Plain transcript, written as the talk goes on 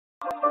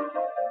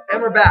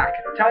And we're back.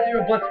 Time to do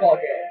a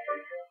blitzball game.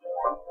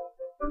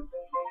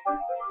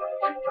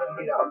 Time to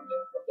meet up.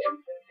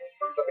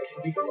 But we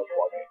can do the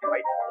blitzball game,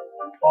 right?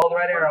 Follow the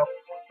right arrow.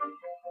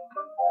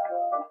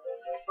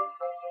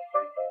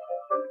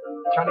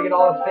 Trying to get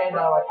all the sand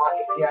out of my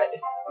pockets yet.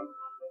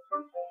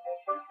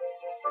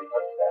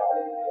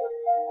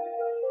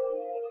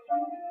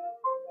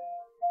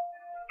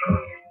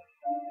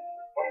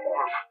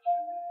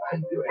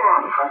 I'm doing it.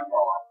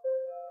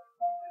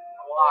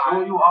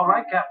 Sure you all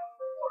right, Captain?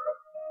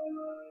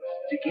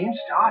 The game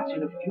starts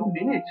in a few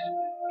minutes.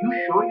 You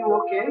sure you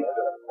okay?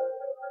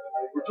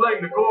 We're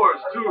playing the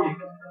chorus, too.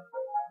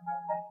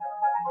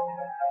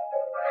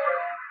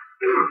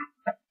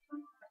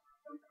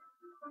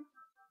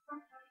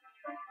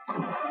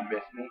 You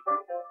miss me?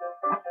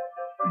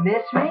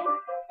 Miss me?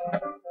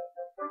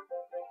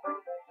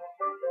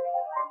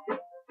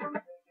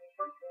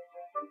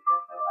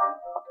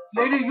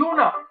 Lady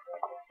Yuna,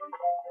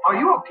 are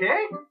you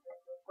okay?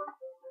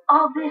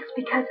 All this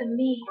because of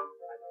me.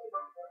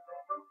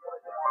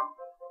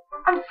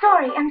 I'm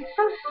sorry. I'm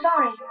so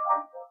sorry.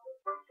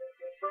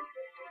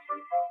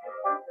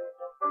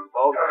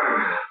 Oh,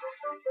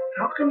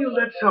 how can you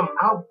let some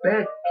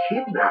outbed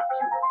kidnap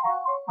you?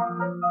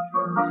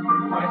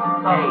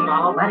 Hey,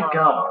 let it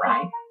go, all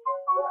right?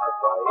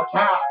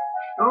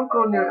 Don't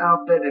go near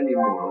outbed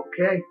anymore,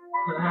 okay?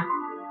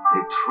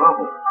 They're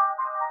trouble.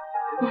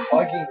 It's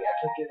bugging me. I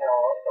can't get it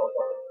all up.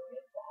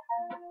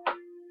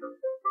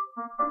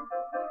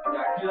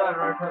 Yeah, do that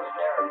right in front of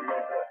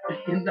the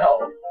camera. No.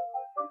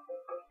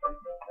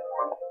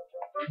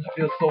 It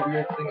feels so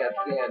weird sitting at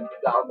sand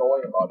without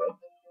knowing about it.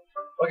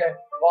 Okay,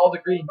 follow the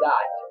green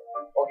dot.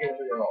 Or give me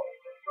the remote.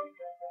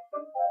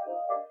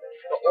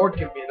 Or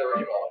give me the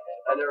remote.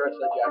 I never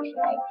said you actually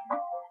had to.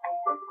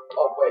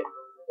 Oh, wait.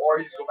 Or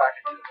you go back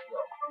into this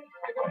room.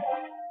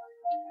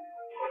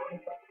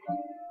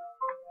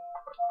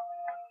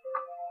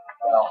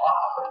 Well,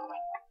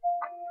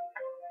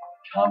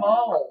 come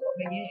on, let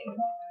me in.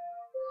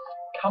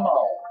 Come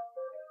on.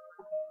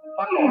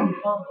 Fuck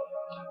on.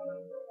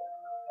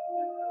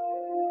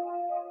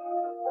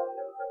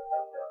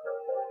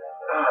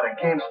 The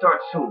game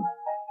starts soon.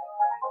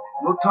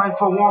 No time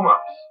for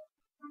warm-ups.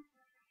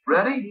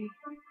 Ready?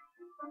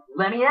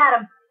 Let me at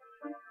him.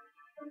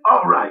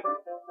 All right.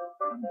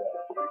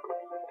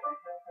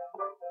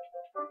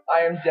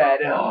 I am dead.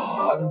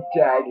 Oh, I'm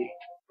dead.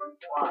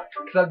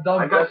 Because I've done.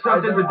 I got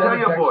something to tell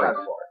you, boys.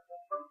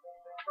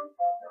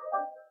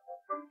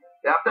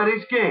 After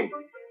this game,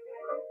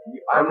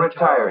 I'm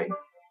retiring.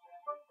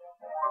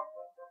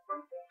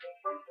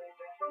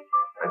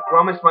 I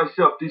promised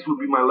myself this would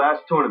be my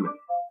last tournament.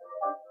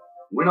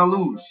 Win or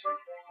lose,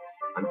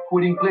 I'm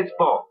quitting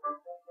blitzball.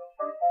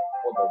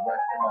 For the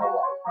rest of my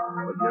life.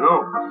 But you know,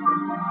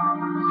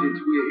 since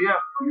we're here,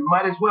 we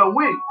might as well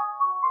win.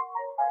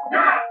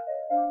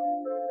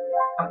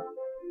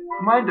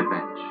 Mind the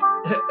bench.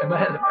 Am I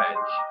on the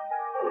bench?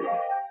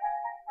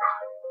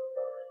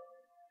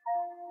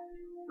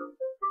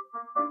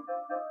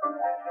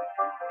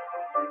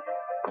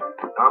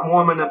 I'm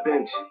warming the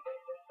bench.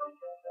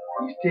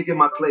 He's taking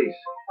my place.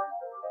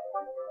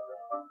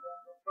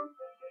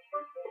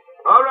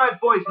 All right,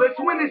 boys, let's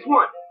win this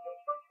one.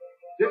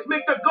 Let's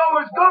make the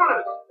goers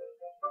goners.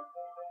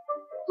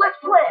 Let's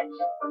blitz.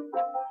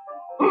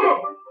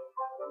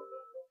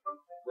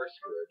 We're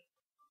screwed.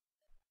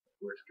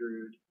 We're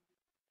screwed.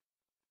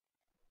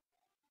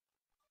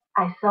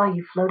 I saw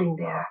you floating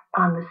there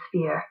on the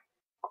sphere.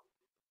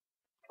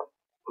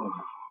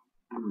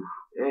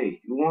 Hey,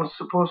 you weren't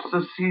supposed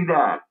to see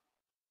that.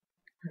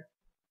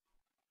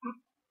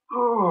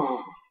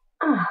 Oh.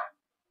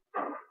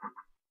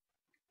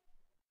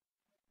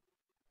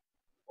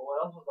 What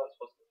else was I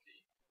supposed to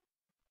see?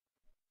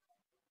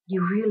 You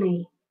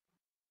really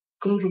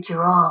gave it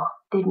your all,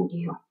 didn't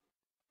you?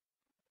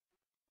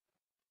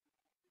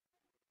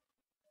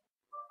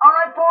 All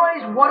right,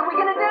 boys, what are we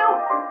gonna do?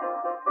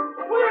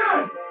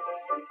 Win!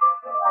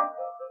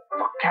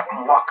 For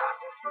Captain Walker.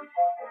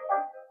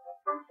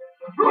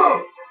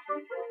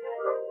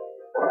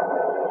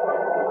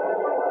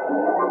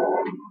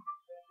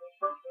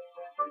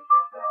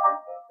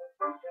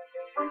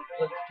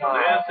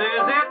 This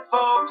is it,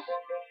 folks.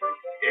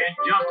 In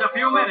just a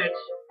few minutes,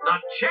 the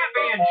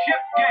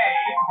championship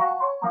game.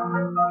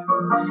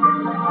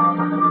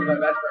 My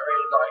best friend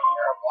ratings are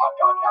here. Block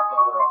on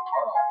Captain Little.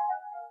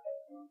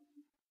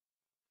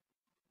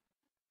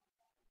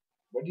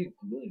 What are you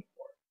gluing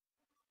for?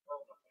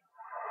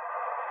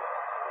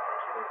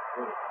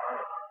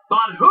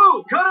 But who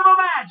could have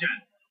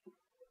imagined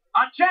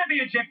a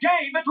championship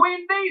game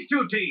between these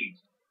two teams?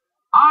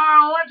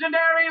 Our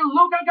legendary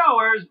Luca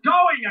Goers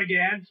going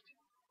against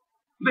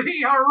the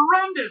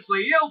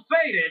horrendously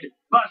ill-fated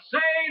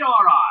Besaid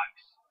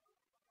Aurochs.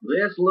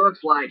 This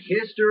looks like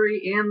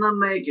history in the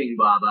making,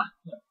 Baba.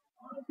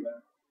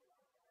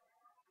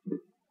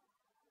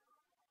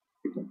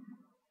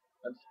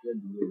 I'm scared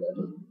to do this.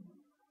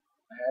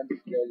 I am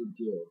scared to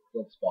do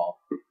blitzball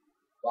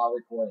while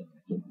recording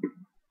it.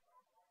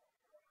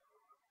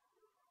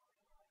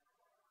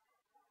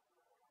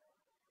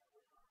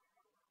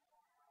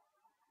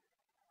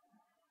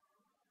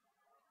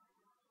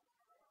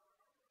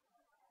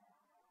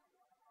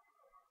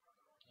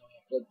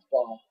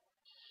 Blitzball.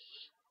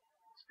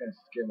 It's gonna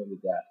scare me to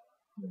death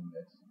doing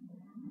this.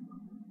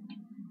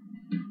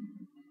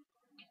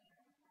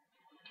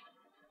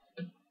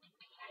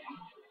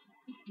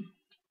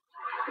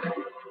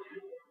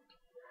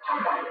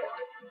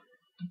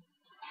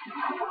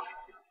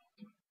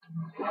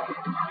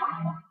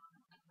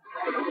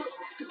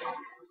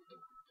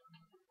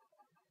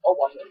 Oh,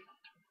 watch it.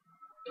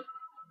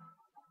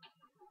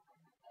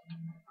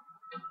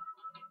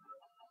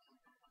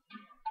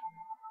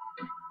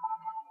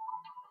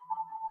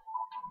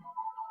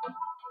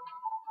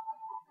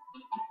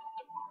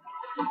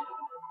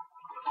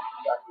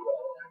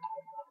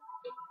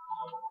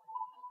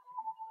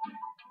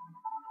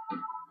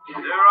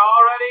 They're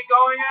already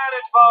going at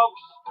it,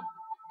 folks.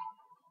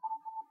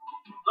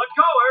 The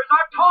goers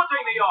are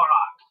taunting the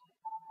Aurochs.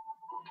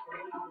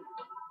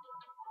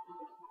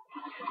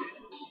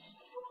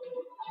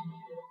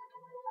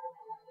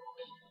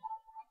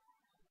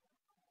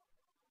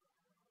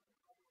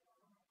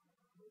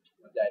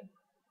 I'm dead.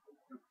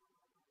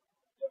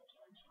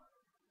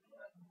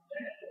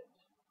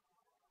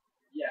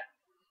 Yeah.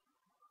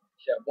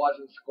 Should have watched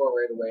them score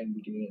right away in the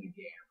beginning of the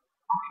game.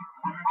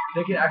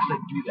 They can actually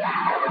do that.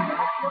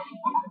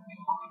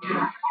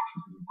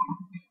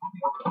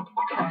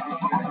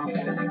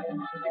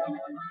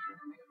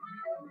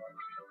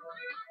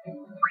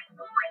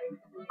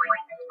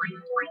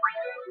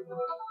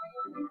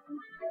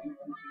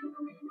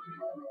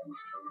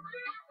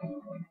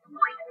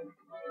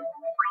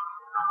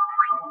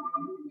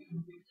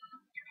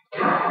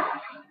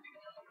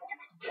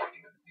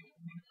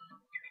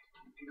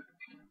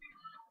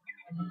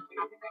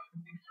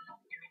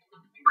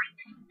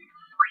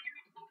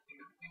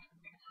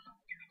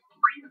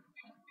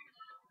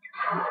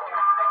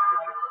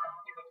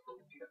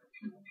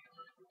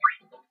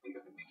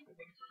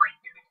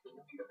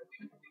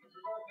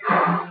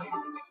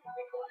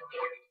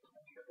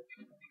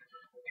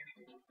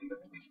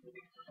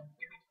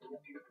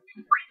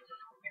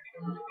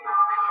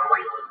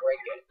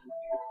 Break it.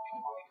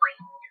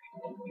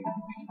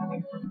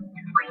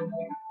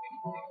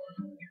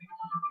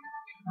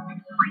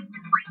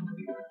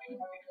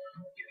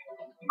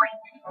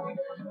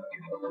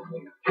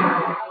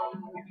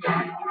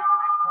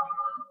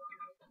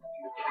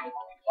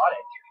 Got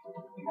it.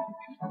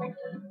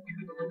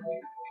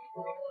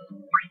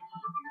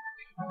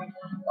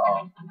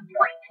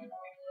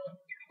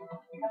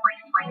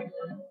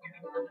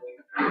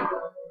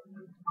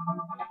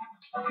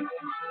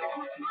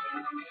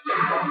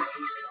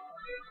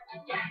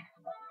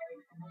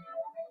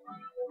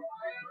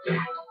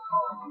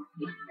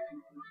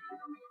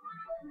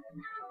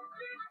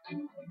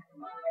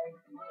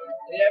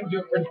 Yeah, I'm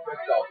doing pretty quick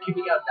though.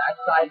 Keeping out that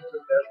side to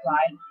their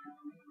side.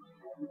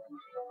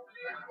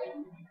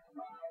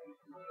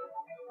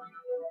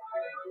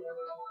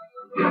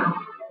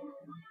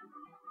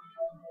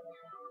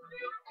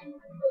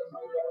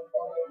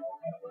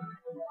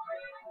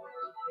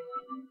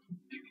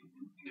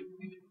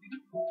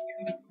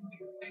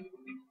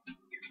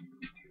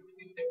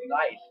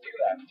 Nice, look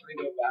at that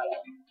 3-0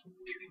 battle.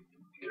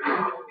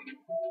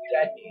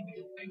 Dead meat.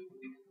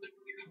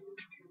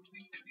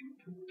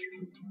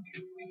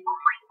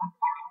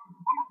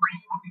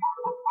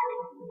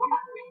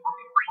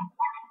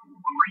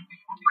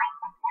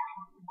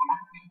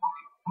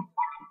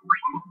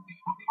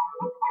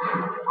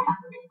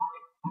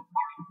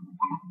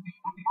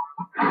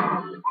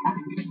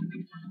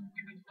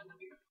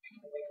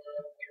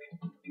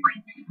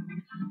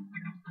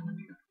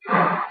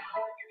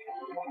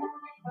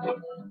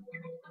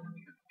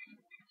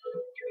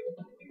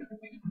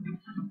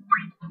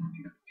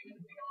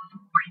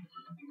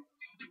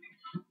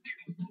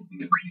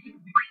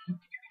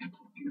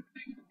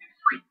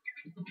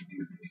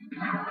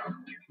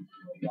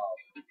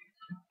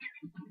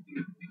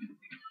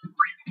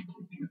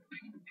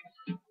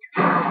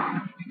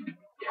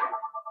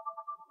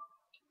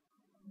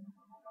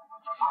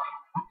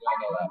 I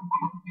know that.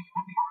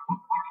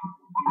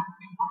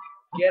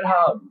 Get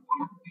him.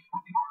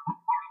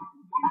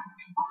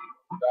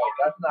 Right,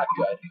 that's not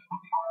good.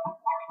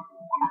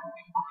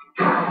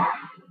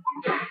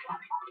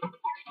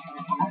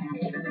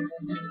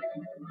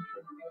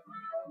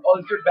 Oh,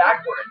 it's your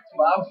backwards.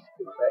 Wow,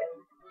 stupid.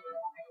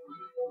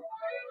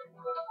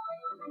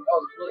 That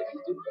was really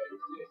stupid.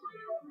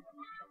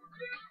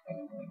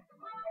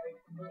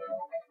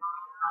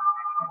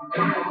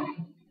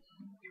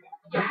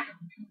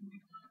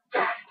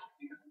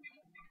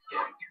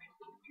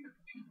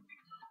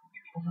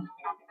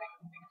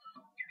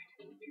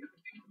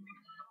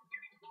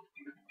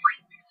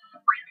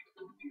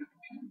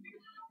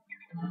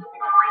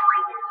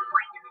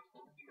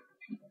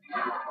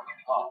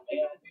 Oh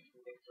man.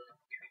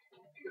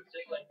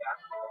 Just like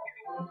basketball.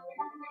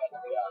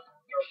 Yeah.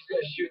 She's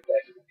gonna shoot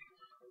that.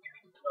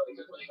 No, it's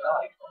a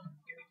shot.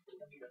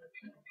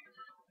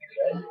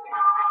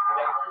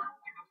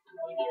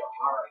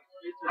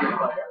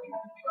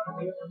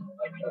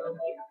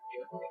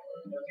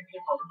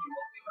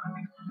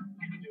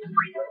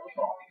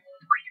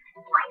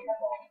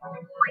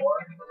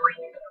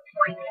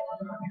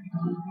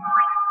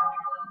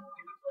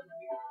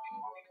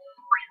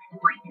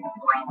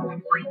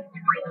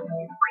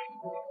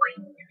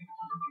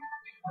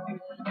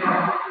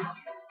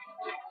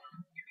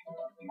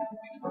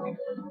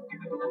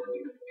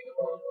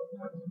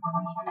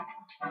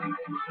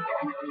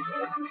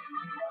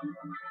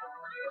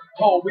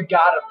 Oh, we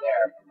got him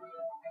there.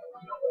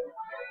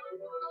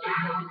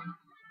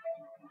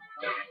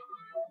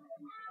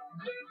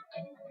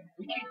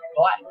 We kicked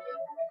butt.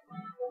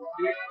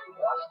 Seriously,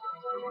 lost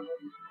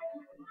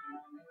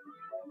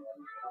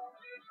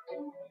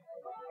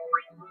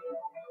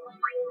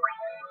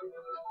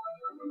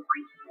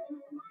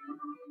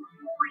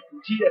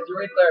Titus, you're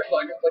right there, so I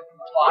can like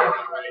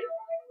talk, right?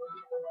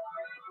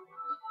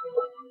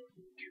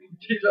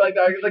 Titus, like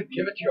that, I could like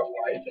give it to your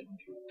wife, and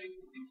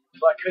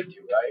so I could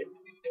do, right?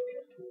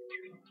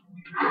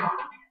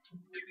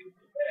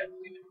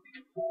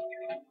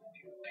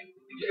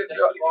 You can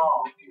throw it.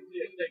 Ball.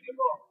 Yeah, take the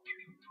ball.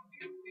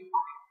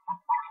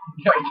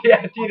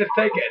 Yeah, Titus,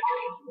 take it.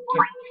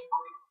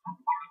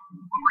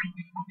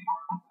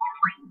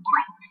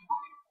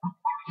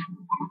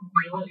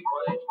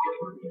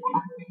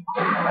 I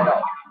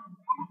know.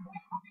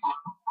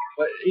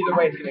 But either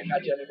way, it's gonna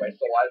catch anyway,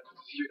 so why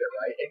shoot it,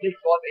 right? It takes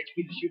a lot of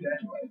HP to shoot it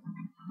anyway.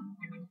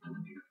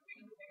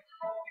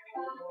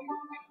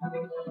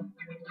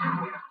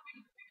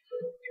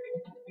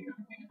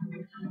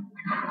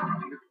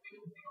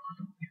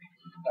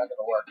 Not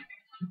gonna work.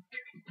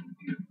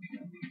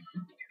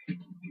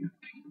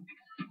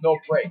 No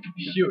break.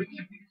 Shoot.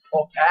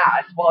 Oh,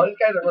 pass. Well, these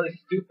guys are really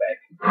stupid.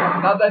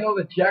 Now that I know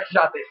the jack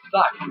shot, they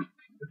suck.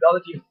 The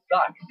other team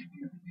sucks.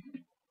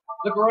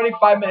 Look, we're only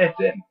 5 minutes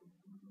in.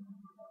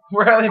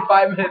 We're only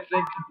 5 minutes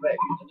into the thing.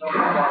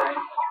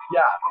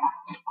 Yeah.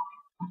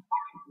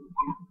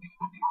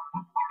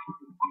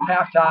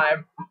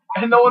 Halftime.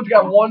 And no one's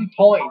got 1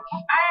 point.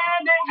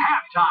 And it's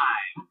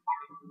halftime.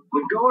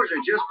 The Goers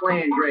are just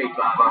playing great,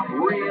 Baba.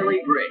 Really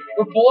great.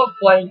 We're both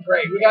playing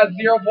great. We got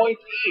 0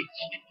 points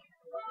each.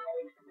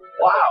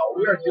 Wow,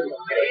 we are doing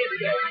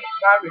amazing. It's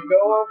time to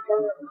go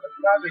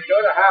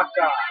to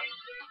halftime.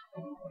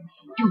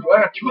 Dude, I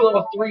got 2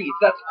 level 3s.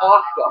 That's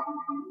awesome.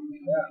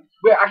 Yeah.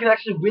 Wait, I can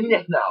actually win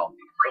this now.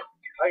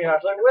 I can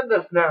actually win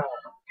this now.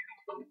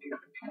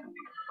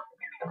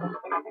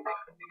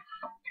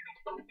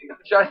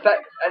 Should I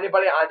set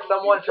anybody on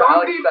someone? Should I Strong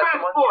like set defense,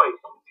 someone? boys.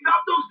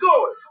 Stop those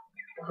Goers.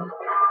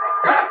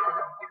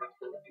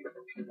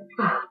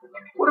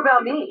 What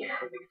about me?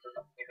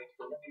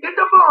 Get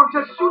the ball and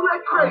just shoot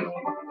like crazy.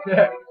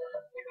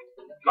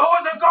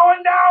 Goers are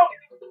going down.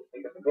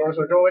 The Goers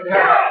are going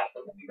down.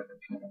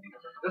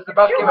 This is the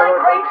best game I've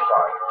ever made so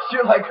far.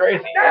 Shoot like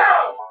crazy.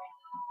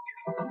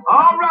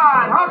 All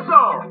right,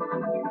 hustle.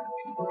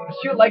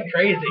 Shoot like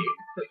crazy.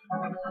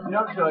 You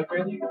don't shoot like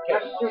crazy. You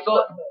can't shoot.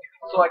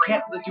 So I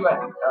can't do a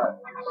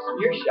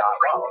spear shot.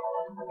 Wow.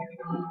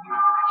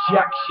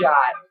 Jack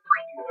shot.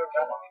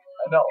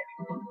 I know.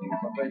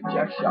 Somebody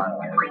jack shot.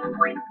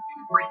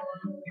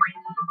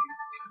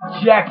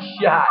 Jack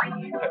shot.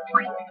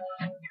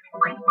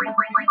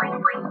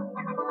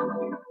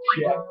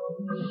 Jack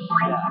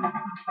shot.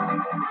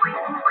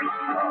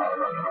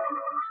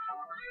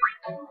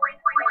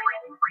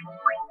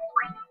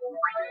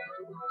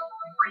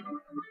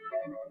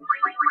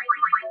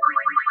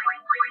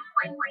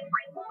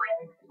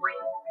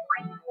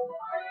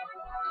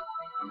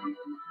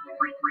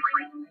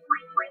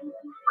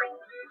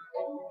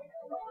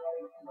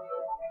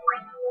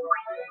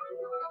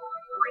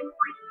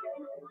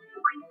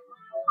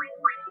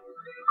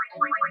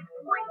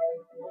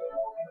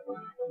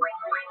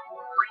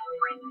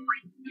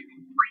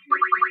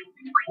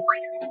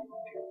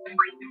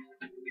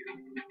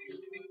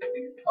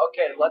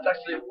 Okay, let's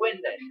actually win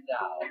this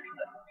now.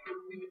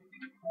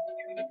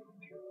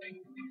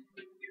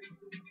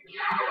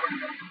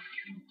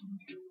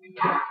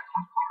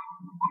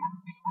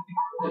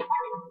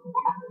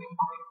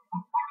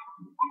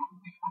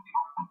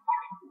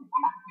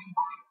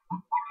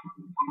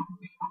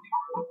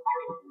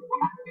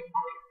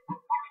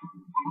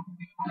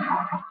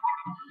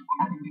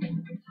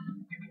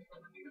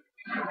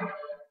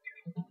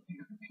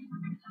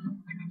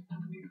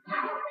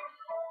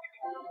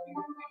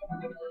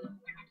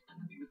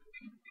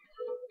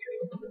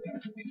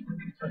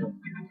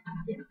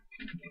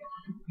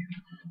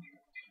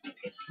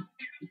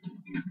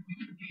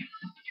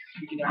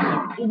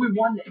 Oh, we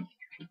won it.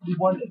 We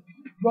won it.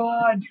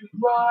 Run,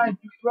 run,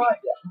 run,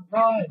 yeah,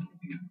 run.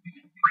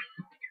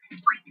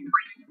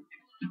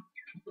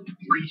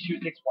 Each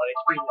shoot takes 1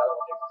 HP, the other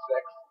one takes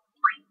 6.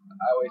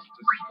 I always just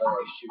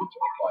slowly shoot to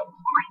a point.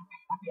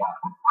 Yeah.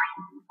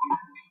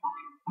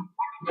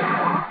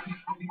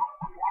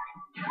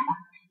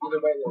 Either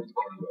way, they're just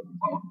gonna do it.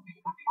 So.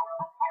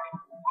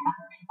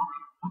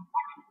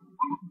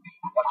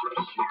 Watch your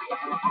shoot.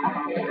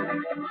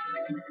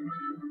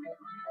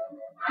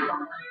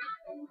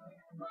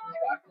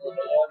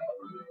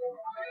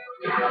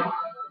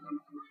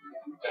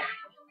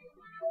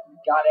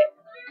 Got it.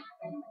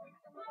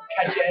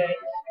 Catch it.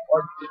 Or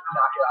just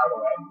knock it out of the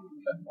way.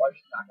 Or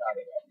just knock it out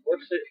of the way.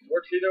 Works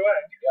either way.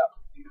 Yep.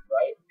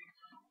 Right?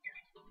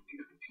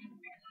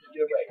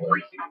 Either way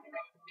works.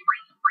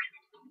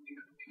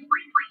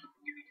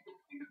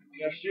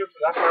 You gonna shoot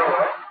from that far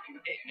away?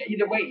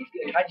 Either way, he's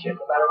gonna catch it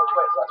no matter which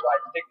way. So that's why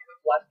I take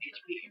less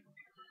HP.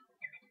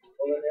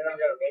 Well, then you're not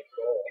gonna make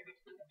goal.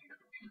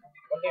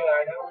 One thing that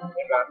I know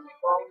in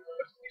basketball,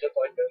 just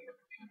like this.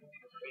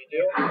 What you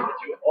do is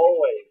you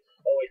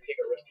always take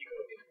a risky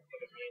move. If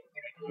it means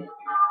you get points.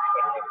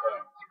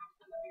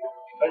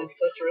 But it's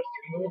such a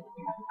risky move.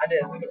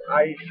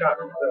 I shot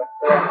the 4.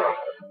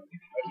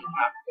 I just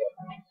half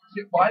 4.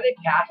 See, why are they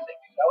passing?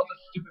 That was a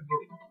stupid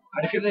move.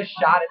 I could have just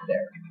shot it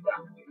there. Yeah,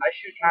 I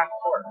shoot half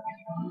 4.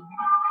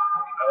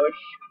 I wish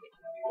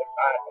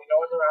if no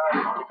one's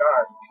around the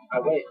guard, I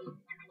wait.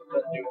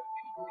 Just do it.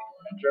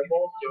 I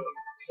dribble, do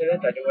it.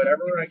 I do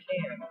whatever I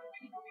can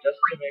just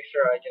to make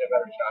sure I get a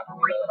better shot.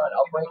 Alright,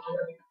 I'll break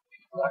here.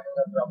 I'm not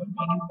gonna run with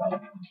making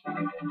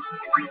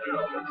though.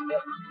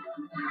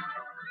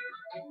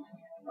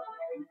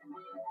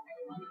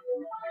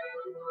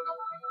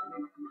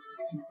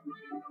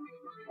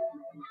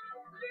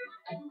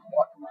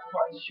 What? Come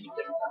on, shoot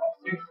this now.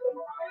 Seriously.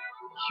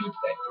 Shoot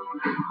that.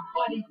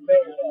 Bloody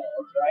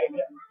fails, right?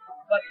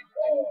 Bloody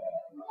fails.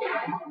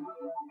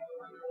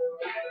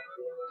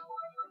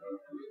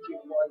 2,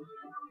 1.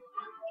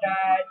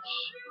 Catch.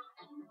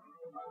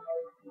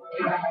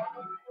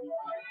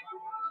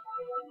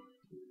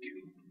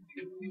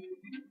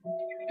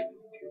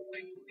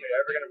 You're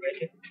ever gonna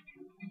make it?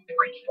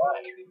 Try.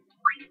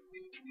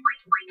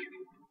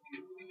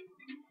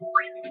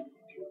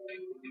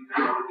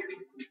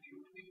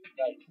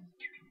 Nice.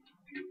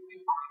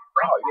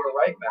 Wow, you were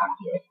right,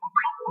 Matthew.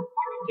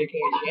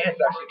 Taking a chance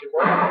actually could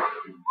work.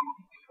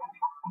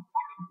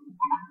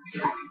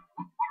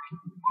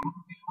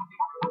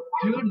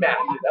 Dude,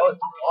 Matthew, that was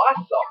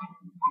awesome.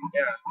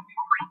 Yeah.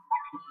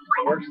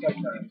 It works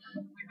sometimes.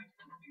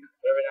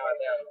 But every now and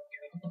then,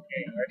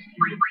 getting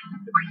executed,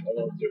 it's a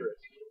little too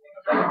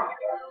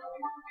risky.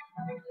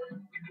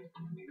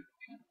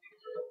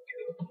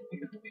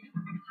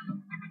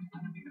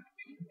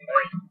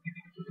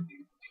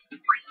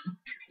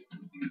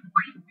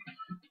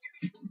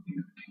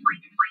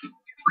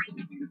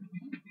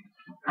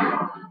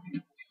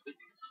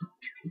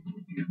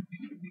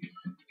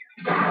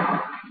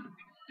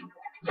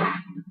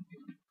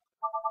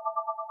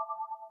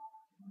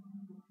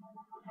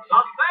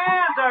 The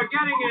fans are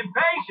getting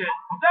impatient.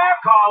 They're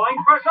calling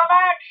for some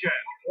action.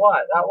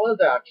 What? That was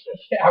action.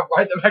 Yeah,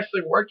 right, they're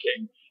actually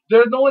working.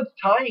 No one's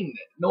tying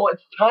this. No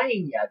one's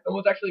tying yet. No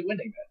one's actually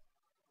winning this.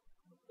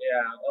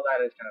 Yeah, well,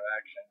 that is kind of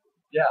action.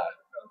 Yeah.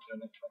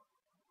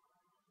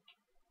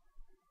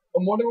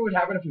 I'm wondering what would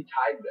happen if we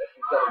tied this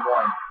instead of 1.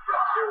 0-0.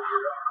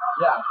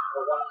 Yeah.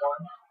 Or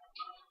 1-1.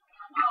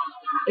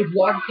 If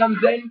Walker comes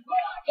in,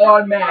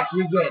 automatic,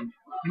 we win.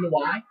 You know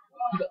why?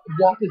 Because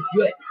Walker's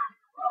good.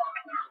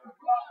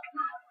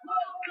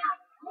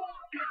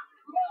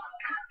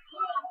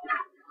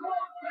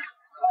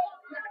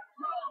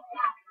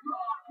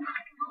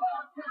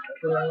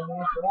 Everyone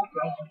wants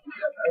Walker.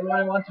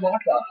 Everyone wants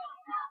Walker.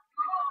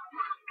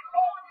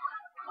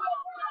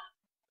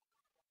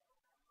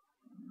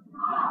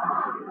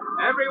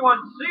 Everyone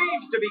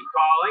seems to be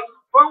calling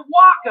for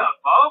Waka,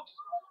 folks.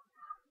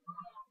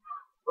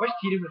 I wish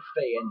Tito would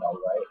stay in though,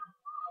 right?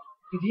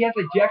 Because he has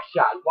a eject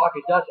shot and Walker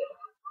doesn't.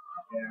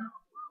 Yeah.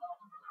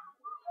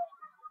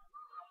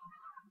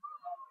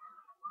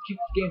 Keep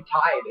this game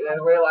tied and then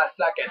the very last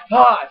second.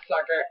 Ha,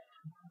 sucker!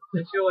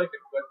 Didn't you like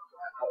equip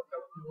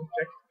people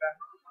checks back?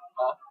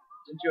 Huh?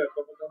 Didn't you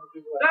equip them with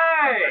people?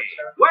 Hey,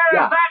 where's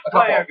Yeah, that a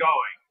couple. player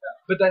going?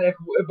 But then if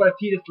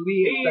Titus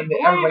leaves, He's then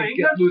everybody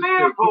leaving gets the loose to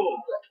fear pool.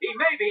 He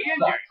may be Sucks.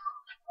 injured.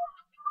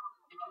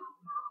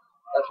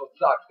 That's what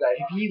sucks. That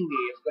if he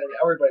leaves, then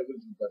everybody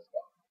loses this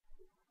spot.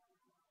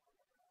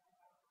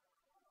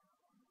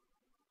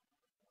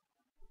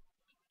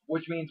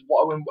 Which means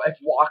if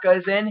Waka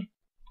is in,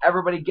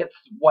 everybody gets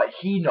what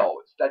he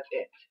knows. That's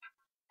it.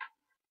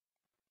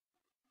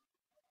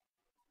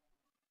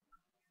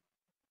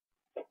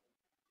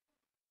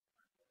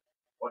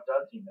 What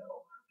does he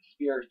know?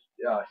 Spear.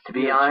 To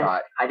be spear honest,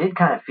 shot. I did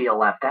kind of feel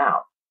left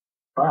out.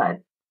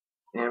 But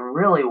it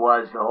really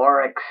was the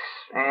Oryx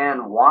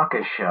and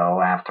Waka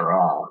show after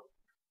all.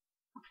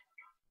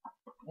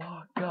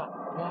 Walk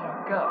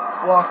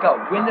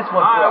up. Win this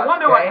one for us. I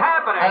wonder okay? what's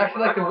happening. I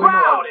actually like The to win one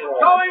crowd is for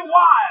us. going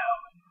wild.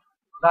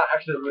 Not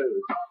actually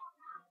lose.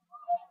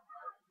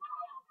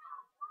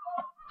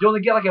 You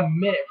only get like a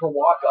minute for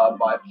walk up,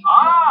 but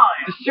Ah,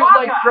 just it's shoot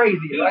like Waka. crazy,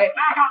 He's right?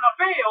 back on the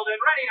field and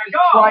ready to Just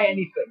go. try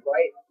anything,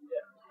 right?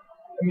 Yeah.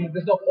 I mean,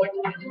 there's no point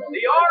to it.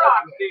 The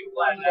Aurochs seem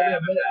glad to Only a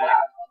have minute it.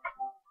 left.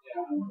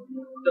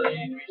 Still, you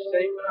need to be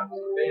safe enough so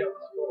they don't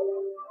score.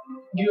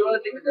 You really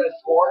think they're gonna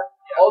score?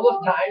 All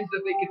those times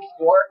that they could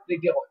score,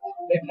 they don't.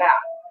 They pass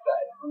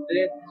instead. They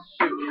didn't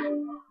shoot.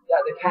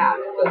 Yeah, they pass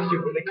instead of shoot.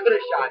 When they could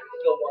have shot, they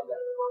still won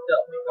that.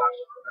 Still, be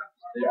cautious enough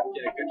so they Yeah.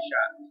 get a good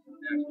shot.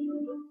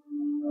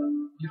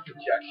 You can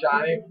check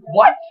shot.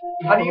 What?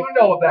 How do you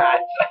know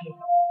that?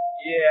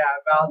 Yeah,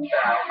 about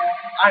that.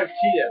 I've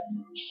cheated.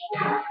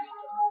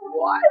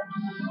 What?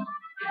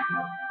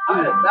 How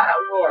did that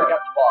They work?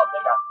 got the ball. They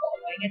got the ball.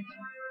 Dang it.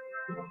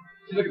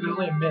 See, look, there's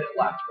only a minute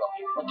left, really.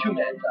 Or 2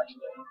 minutes,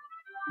 actually.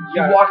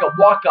 Yeah. You walk up.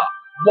 Walk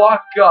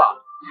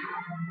up.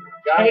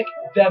 Got Take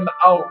them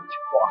out,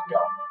 walk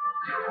up.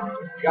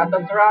 You got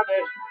them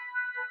surrounded.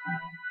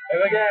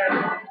 And again.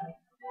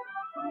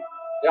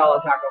 They all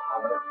attack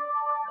O'Connor.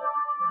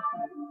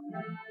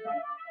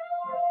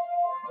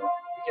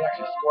 We can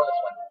actually score this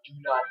one. Do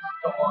not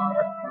score.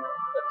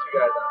 Got two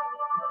guys on.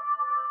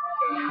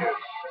 He's gonna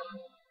shoot.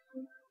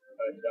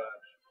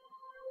 Dodge.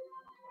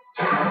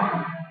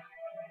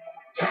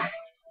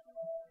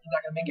 He's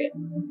not gonna make it.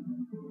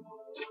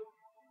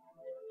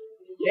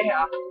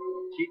 Yeah.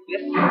 Keep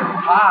this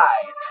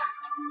tied.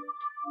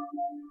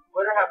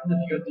 Whatever happens if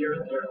you go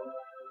 0-0?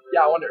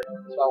 Yeah, I wonder.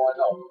 That's what I want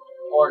to know.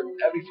 Or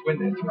at least win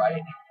this,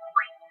 right?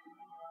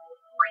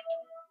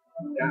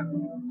 Yeah.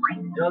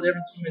 You know the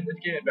difference between this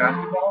game and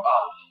basketball?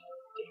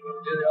 You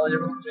know the only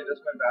difference between this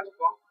one and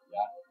basketball?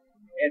 Yeah.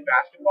 In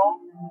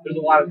basketball, there's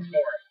a lot of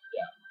scoring.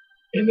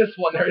 Yeah. In this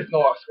one, there is no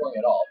scoring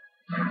at all.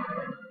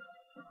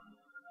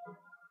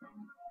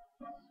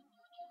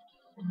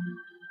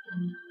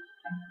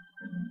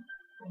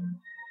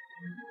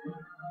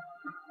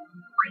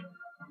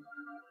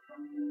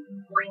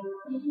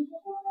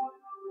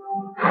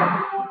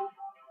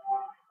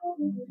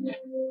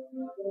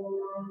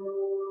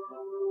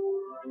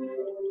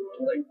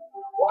 Like,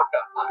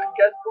 Waka, I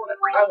guess what?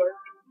 Tyler,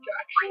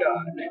 Jack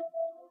shot.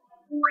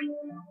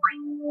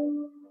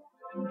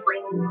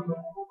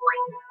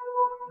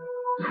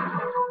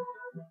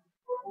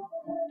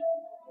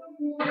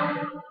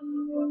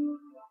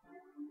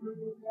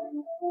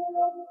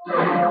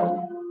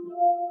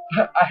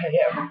 I hate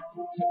him.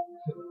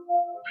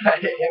 I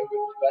hate him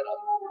with Venom.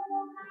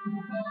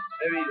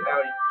 Maybe now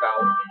he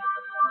fouled me.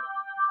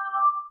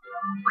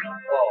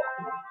 Oh.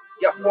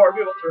 You got 4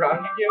 people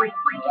surrounding you? Yeah,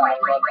 I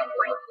thought that would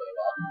work really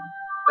well.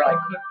 But I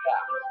could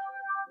pass.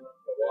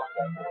 But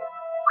Waka.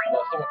 No,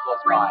 someone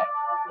close by.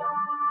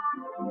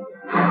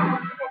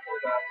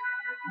 Hopefully that.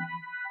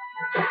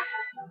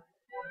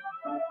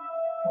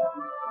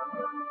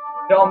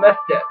 No,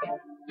 missed it.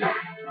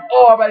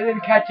 Oh, but I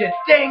didn't catch it.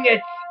 Dang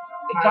it!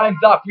 The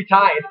time's up. We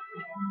tied.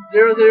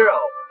 0-0.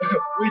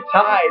 We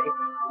tied.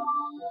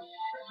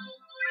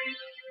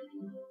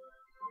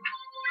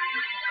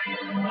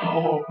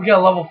 Oh, we got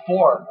a level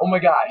 4. Oh my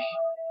gosh.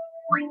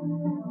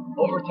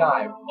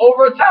 Overtime.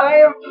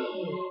 Overtime!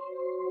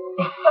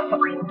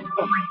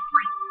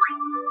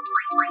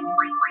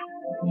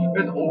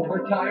 It's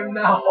overtime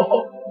now.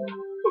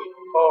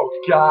 Oh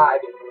god.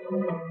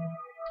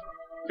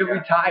 If we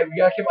tie, we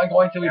gotta keep on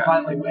going till we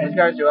finally win. These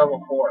guys are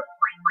level 4.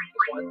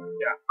 This one?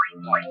 Yeah.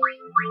 Nice.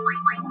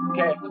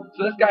 Okay,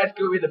 so this guy's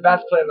gonna be the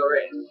best player there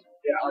is.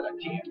 Yeah, on the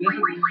team. This is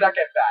the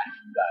second best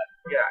then.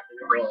 Yeah.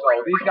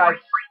 So these guys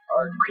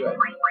are good.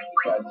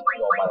 These guys go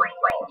by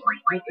themselves.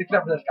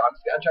 Except for this guy.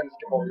 I'm trying to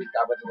skip over this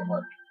guy, but it doesn't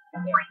work.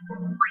 But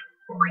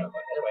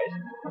anyways.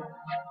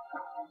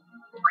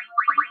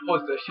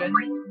 Position.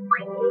 I'm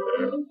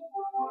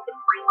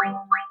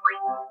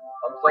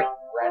just like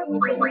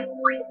randomly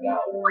putting them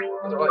down.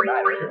 Doesn't really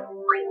matter.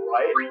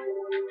 Right?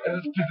 And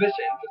this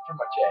position is pretty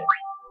much it.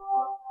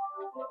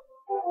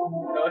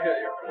 Go ahead,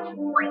 your position.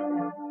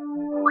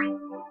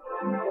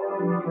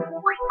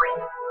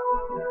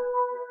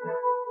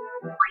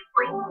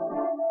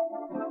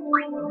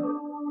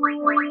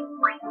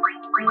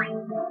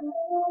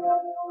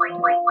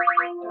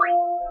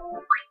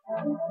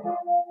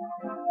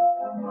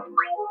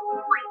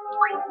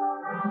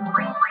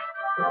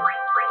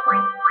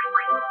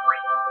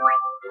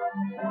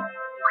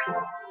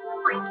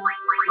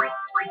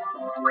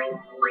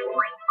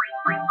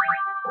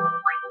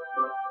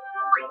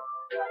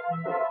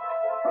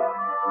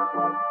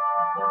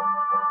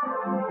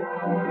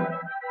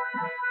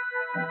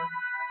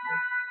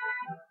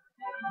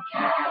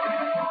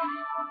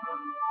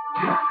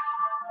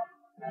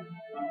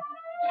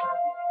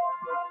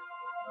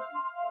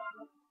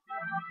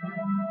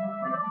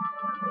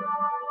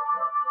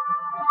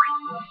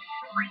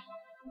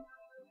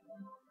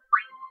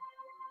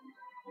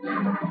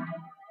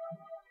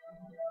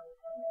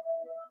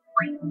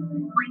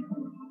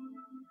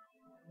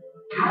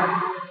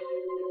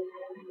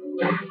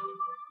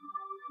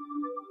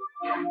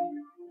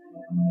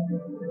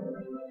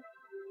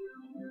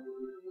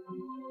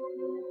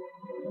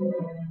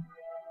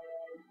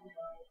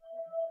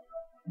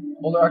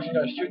 Well, they're actually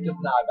gonna shoot this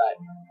now, I bet.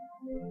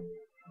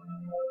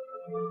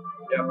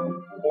 Yep.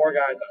 4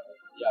 guys on it.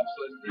 Yeah, so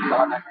it's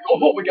automatically.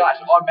 Oh my gosh,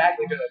 I'm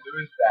automatically gonna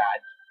lose that.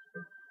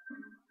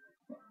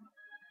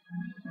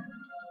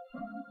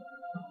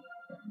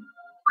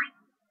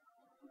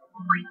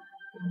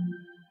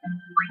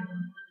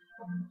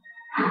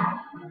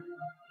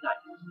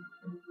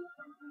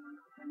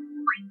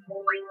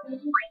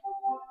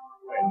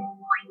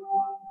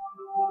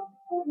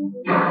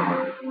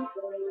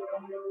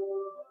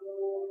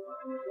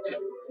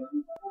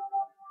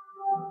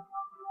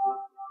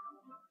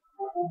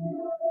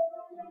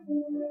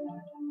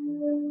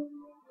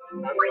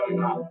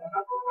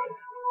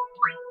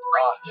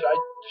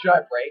 Should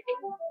I break?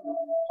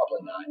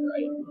 Probably not,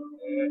 right?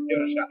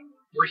 Give it a shot.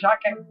 Give it a shot,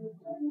 okay?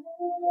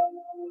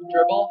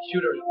 Dribble,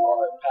 shoot, or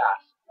pass?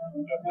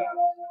 Good pass.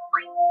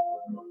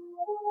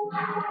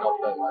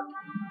 Nope, doesn't work.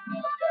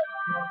 Okay.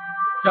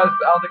 Because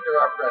I don't think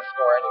they're ever gonna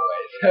score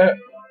anyways. Because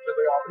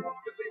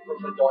they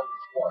purposely don't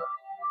score.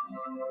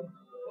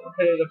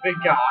 There's a big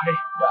guy.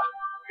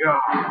 Yeah.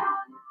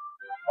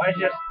 Why don't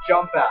you just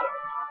jump at him?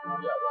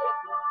 Yeah, right.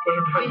 Push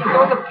him See, he back.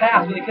 throws a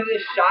pass, but he could have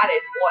just shot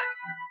it and won.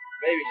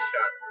 Maybe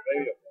shot.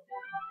 Maybe.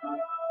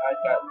 I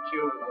got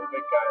two of the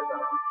big guys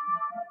out.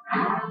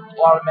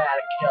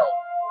 Automatic kill.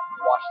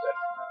 Watch this.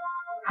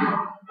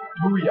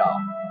 Booyah.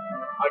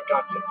 I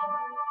got it.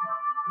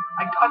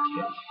 I got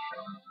you.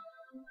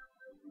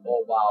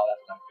 Oh wow,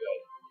 that's not good.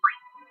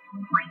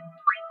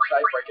 Should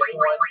I break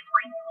anyone?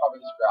 Probably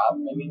just grab,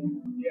 maybe?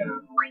 Yeah.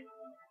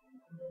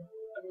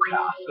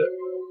 Pass it.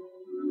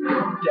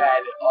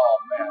 Dead. Oh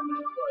man, this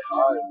is really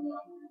hard, man.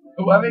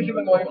 But that makes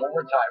even going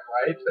overtime,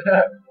 right?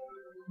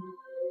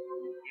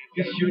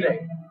 He's shooting.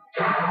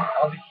 I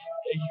don't think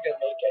he's gonna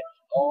make it.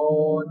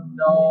 Oh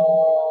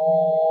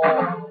no!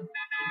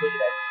 He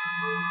made it.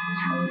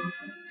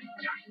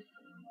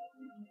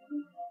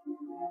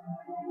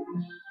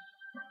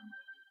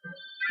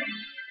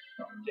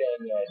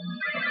 Dang it.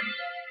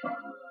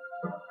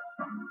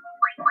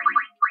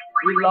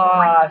 We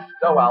lost.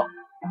 Oh well.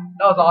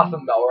 That was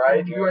awesome though,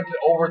 right? We went to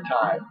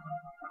overtime.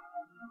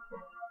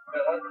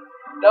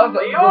 That was a The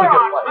really good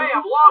Orons play. may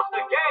have lost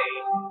the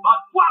game, but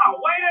what a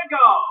way to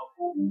go!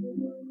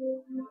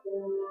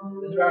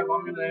 This drive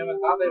longer than I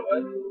thought they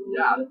would.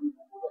 Yeah.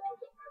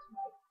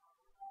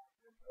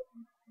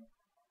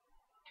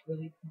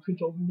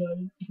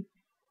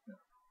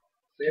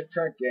 Save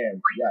track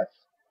game. Yes.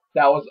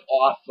 That was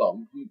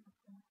awesome.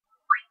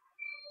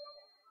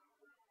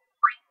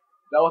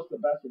 That was the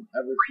best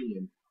I've ever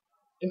seen.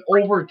 In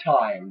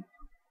overtime.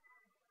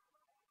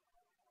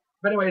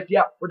 But anyways,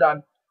 yeah, we're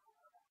done.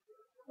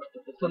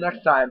 So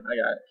next time. I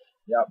got it.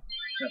 Yep.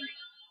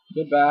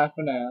 Goodbye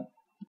for now.